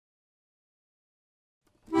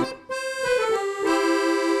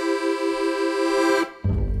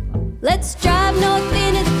Let's drive north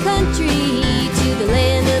into the country, to the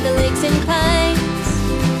land of the lakes and pines.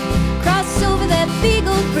 Cross over that big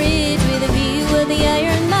old bridge with a view of the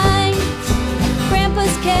iron mines.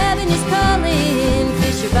 Grandpa's cabin is calling,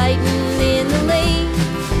 fish are biting in the lake.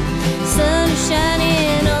 Sun is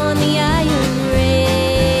shining on the iron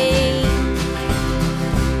ring.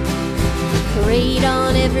 Parade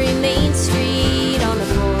on every main street on the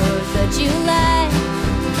 4th of July.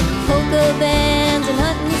 Polka bands and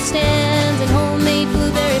hunting stands and homemade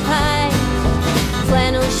blueberry pie.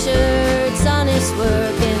 Flannel shirts, honest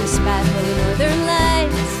work, and a sky full of northern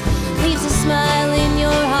lights leaves a smile in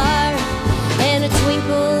your heart and a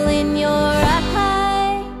twinkle in your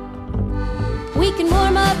eye. We can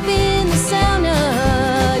warm up in the sauna,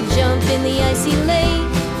 jump in the icy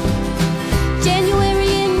lake.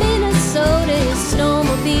 January in Minnesota is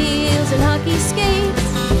snowmobiles and hockey skates.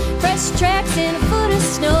 Fresh tracks and a foot of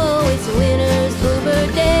snow, it's a winter's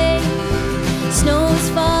bluebird day. Snow is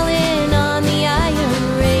falling on the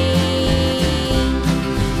iron range.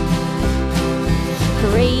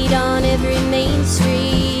 Parade on every main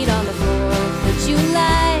street on the 4th of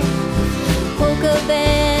July. Polka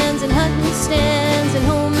bands and hunting stands and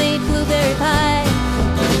homemade blueberry pie.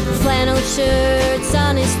 Flannel shirts,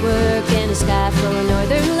 honest work, and a sky full of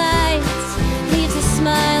northern lights leaves a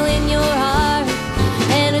smile in your heart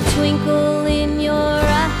and a twinkle in your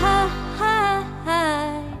eye.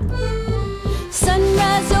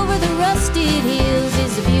 Sunrise over the rusted hills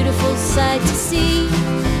is a beautiful sight to see.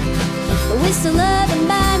 The whistle of the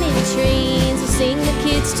mining trains will sing the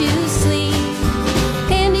kids to